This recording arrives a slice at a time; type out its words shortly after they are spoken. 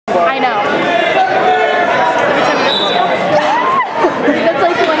I know. That's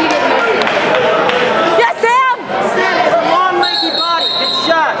like when you get nervous. Yes, Sam! Sam has a long, lanky body. Hit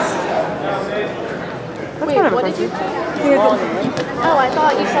shots. Wait, what did you say? Oh, I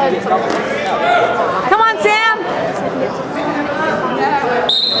thought you said something. Come on, Sam!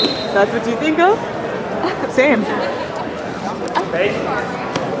 That's what you think of? Sam.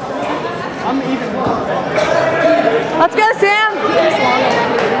 Let's go, Sam!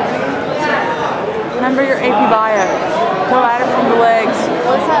 Remember your AP bio. Go at it from the legs.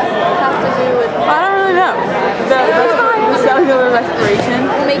 What does that have to do with? I don't really know. The cellular respiration.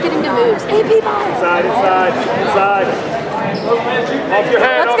 We'll make it into moves. AP bio. Inside, inside, inside. Off your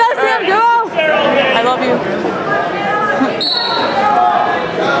head. Let's go, Sam, go! I love you.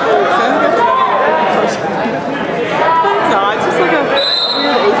 It's not, it's just like a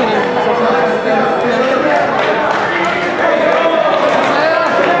weird Asian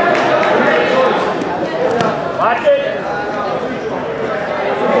Watch it.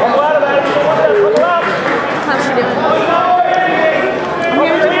 Come out of that. How's she doing? I'm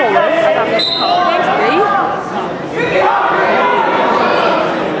here to hold it. I got this. Thanks, Bree.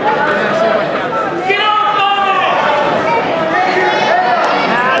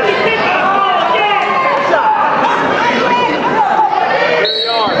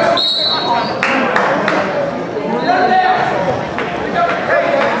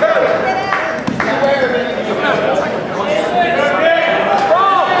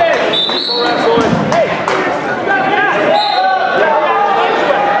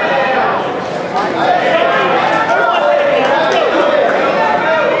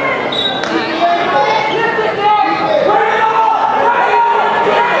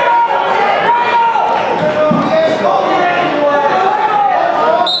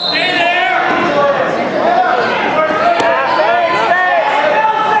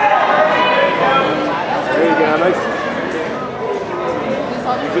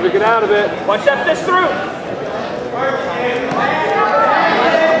 Get out of it. Watch that fish through.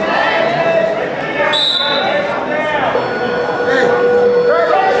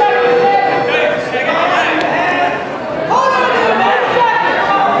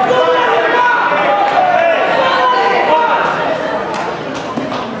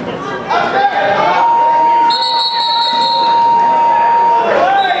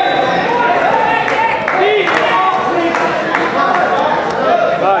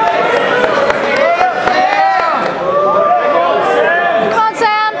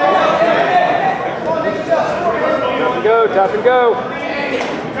 Tap and go.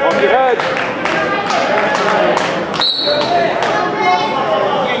 Off your head.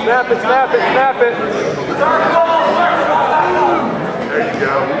 Snap it, snap it, snap it. There you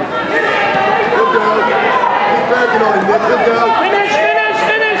go. Good go. Keep working on it, Nick. Good go. Finish, finish,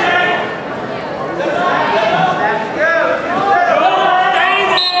 finish.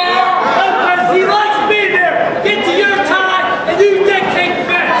 He likes to be there. Get to your time and you dictate the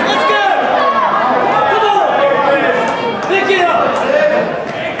match. Let's go. Come on. Pick it up.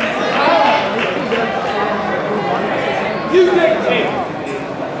 You dictate.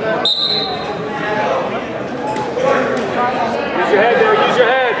 Use your head there, use your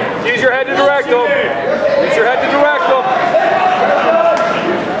head. Use your head to direct them. Use your head to direct them.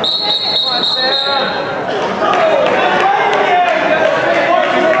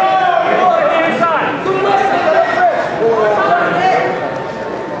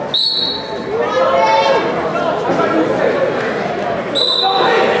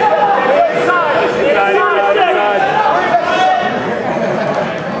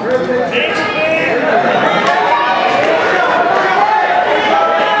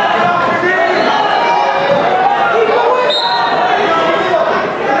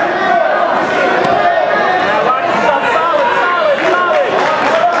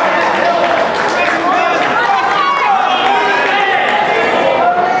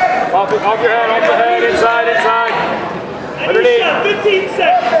 Off your head, inside, inside. Underneath. 15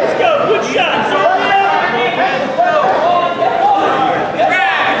 seconds. Let's go. Good shot.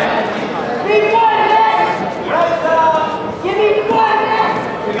 Give me one.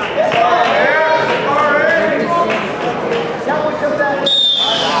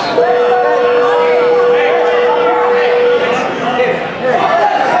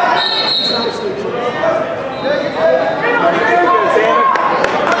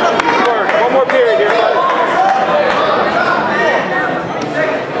 One more period here, buddy.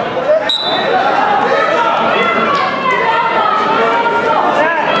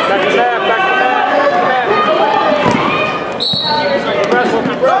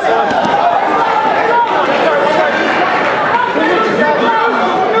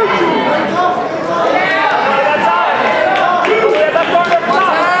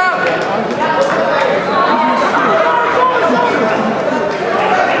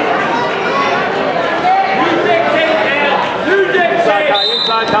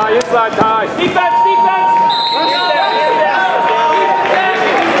 Inside, Ty. Inside, Ty. Defense, defense.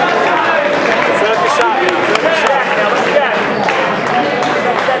 Set up the shot now. Set up the shot. Now let's get it.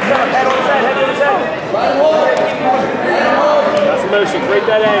 Head on his head. Head on his head. That's the motion. Create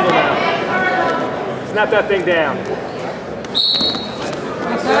that angle now. Snap that thing down.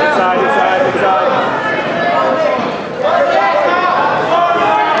 Inside, inside, inside.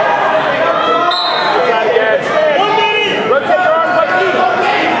 Inside again. 1 minute. Rotate your arms like these.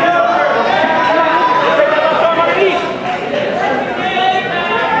 Rotate that left arm underneath.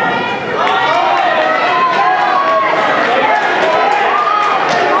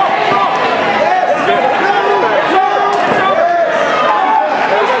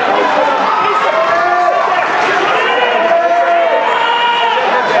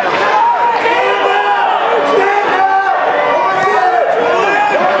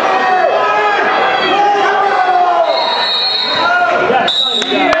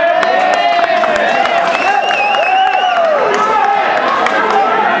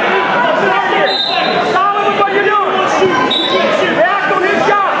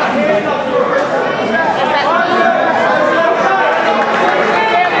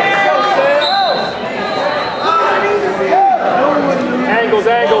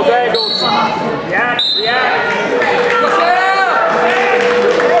 Angles, angles. React, react.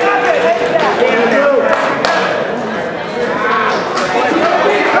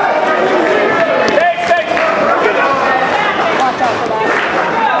 Watch out for that.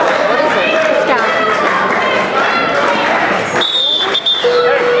 What is it? Scout.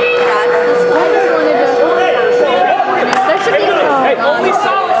 There should be Hey, only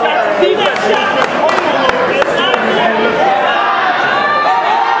solid shots. Defense shots.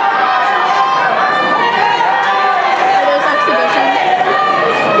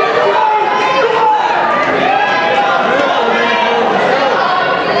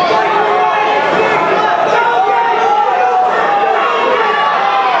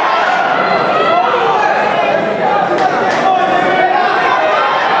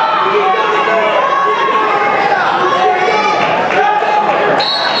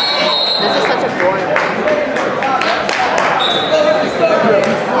 This is such a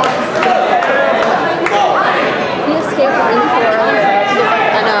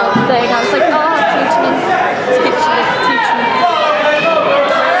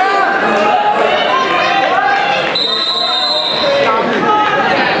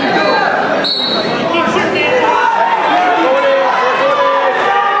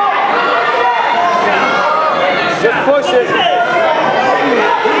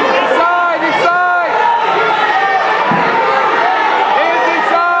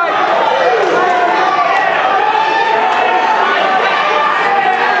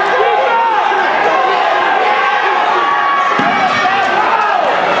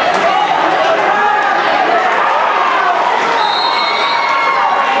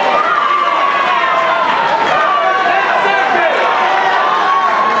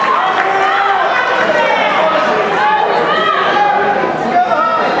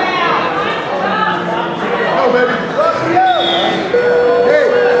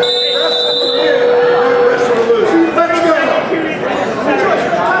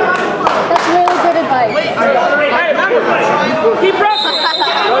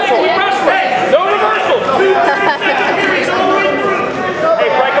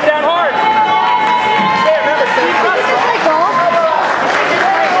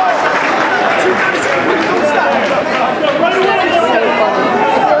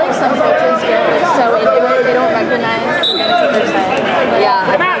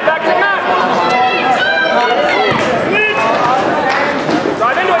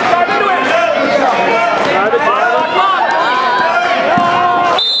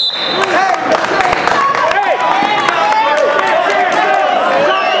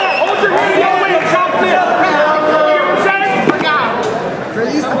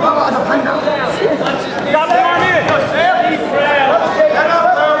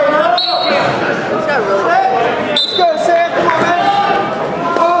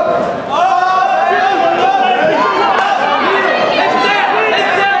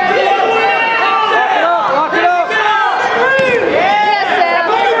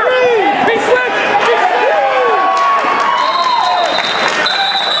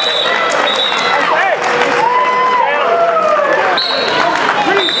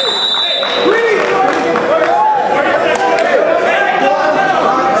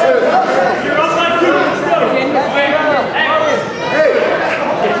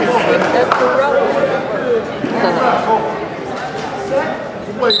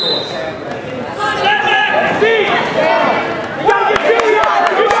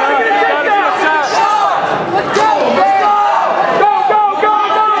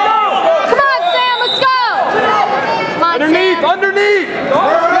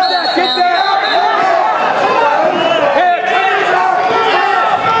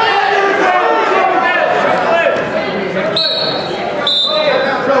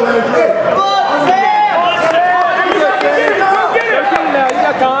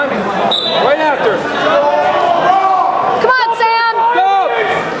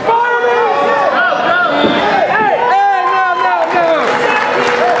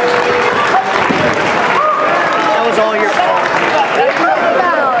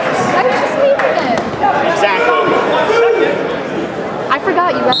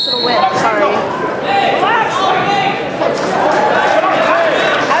to the whip, sorry.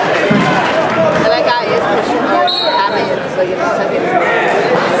 And that guy is pushing hard. Have it, so you know, seconds.